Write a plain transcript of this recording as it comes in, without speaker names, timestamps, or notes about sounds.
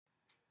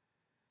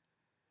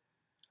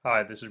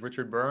Hi, this is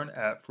Richard Byrne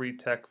at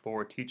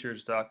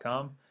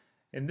freetechforteachers.com.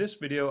 In this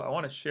video, I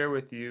want to share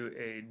with you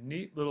a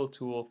neat little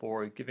tool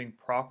for giving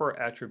proper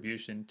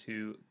attribution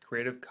to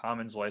Creative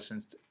Commons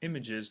licensed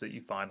images that you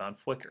find on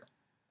Flickr.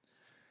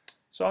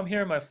 So I'm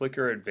here in my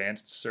Flickr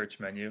advanced search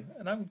menu,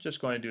 and I'm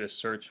just going to do a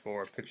search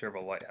for a picture of a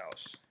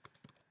lighthouse.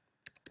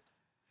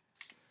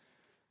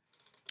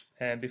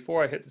 And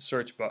before I hit the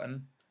search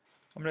button,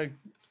 I'm going to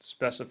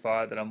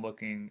specify that I'm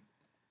looking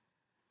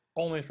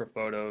only for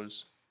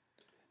photos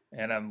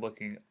and I'm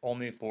looking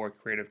only for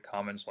Creative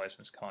Commons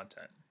licensed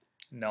content.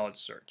 Now let's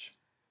search.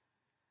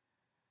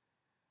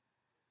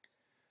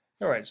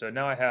 Alright, so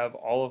now I have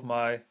all of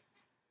my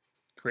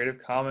Creative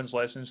Commons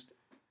licensed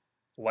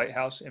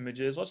lighthouse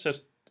images. Let's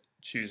just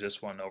choose this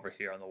one over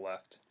here on the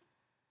left.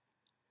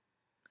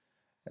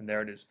 And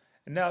there it is.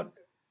 And now,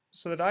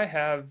 so that I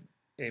have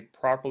a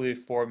properly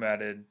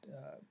formatted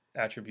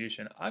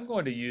attribution, I'm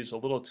going to use a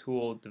little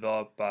tool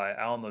developed by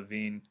Alan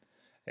Levine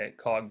at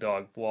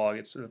Cogdog blog.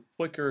 It's a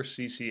Flickr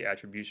CC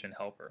attribution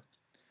helper.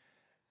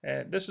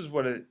 And this is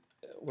what it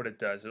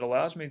does. It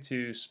allows me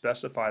to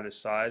specify the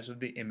size of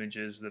the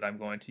images that I'm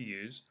going to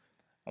use.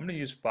 I'm going to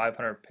use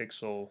 500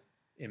 pixel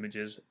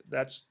images.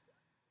 That's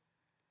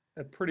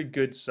a pretty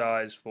good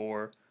size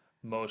for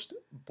most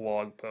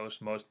blog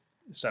posts, most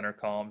center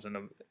columns in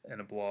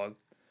a blog.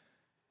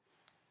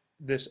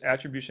 This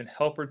attribution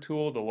helper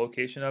tool, the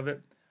location of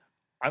it,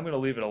 I'm going to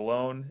leave it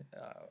alone.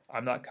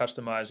 I'm not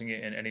customizing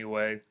it in any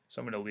way, so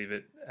I'm going to leave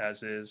it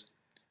as is.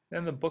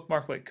 Then the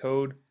bookmarklet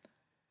code,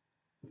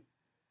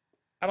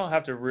 I don't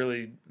have to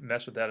really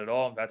mess with that at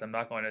all. In fact, I'm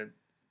not going to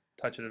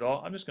touch it at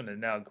all. I'm just going to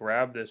now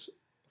grab this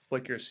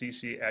Flickr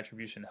CC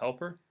attribution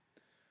helper,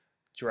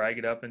 drag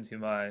it up into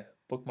my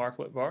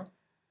bookmarklet bar.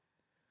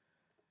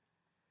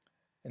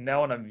 And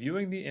now when I'm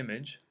viewing the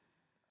image,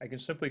 I can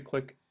simply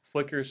click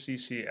Flickr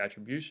CC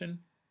attribution.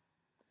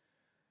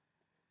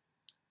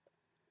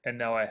 And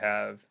now I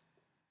have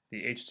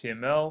the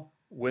HTML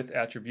with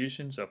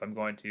attribution. So if I'm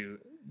going to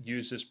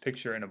use this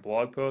picture in a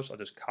blog post, I'll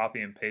just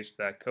copy and paste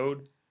that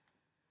code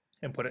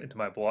and put it into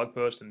my blog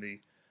post, and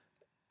the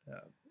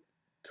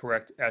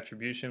correct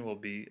attribution will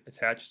be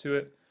attached to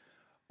it.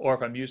 Or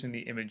if I'm using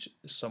the image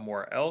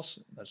somewhere else,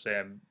 let's say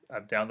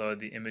I've downloaded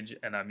the image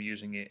and I'm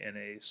using it in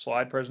a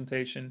slide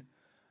presentation,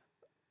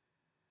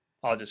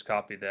 I'll just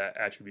copy that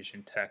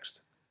attribution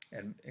text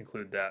and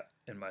include that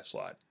in my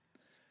slide.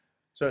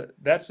 So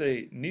that's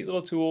a neat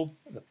little tool,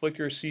 the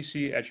Flickr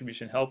CC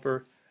Attribution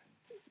Helper.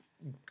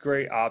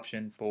 Great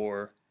option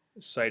for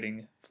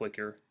citing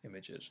Flickr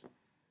images.